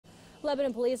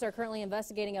Lebanon police are currently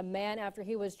investigating a man after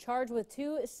he was charged with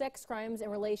 2 sex crimes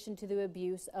in relation to the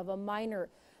abuse of a minor.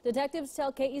 Detectives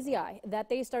tell KEZI that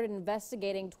they started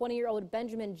investigating 20-year-old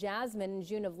Benjamin Jasmine in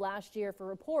June of last year for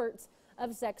reports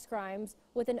of sex crimes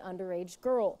with an underage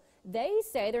girl. They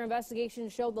say their investigation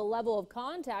showed the level of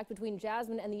contact between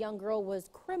Jasmine and the young girl was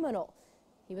criminal.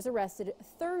 He was arrested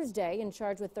Thursday and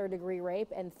charged with third-degree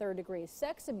rape and third-degree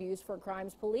sex abuse for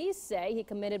crimes police say he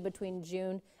committed between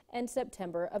June and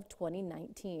September of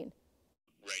 2019.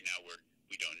 Right now,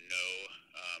 we don't know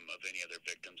of any other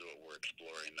victims, but we're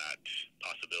exploring that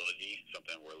possibility,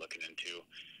 something we're looking into.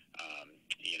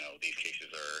 These cases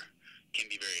can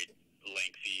be very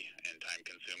lengthy and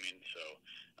time-consuming, so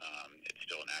it's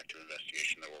still an active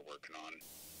investigation that we're working on.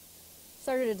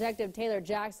 Sergeant Detective Taylor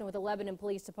Jackson with the Lebanon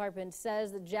Police Department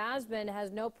says that Jasmine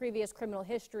has no previous criminal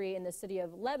history in the city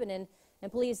of Lebanon,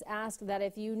 and police ask that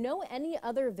if you know any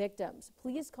other victims,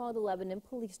 please call the Lebanon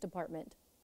Police Department.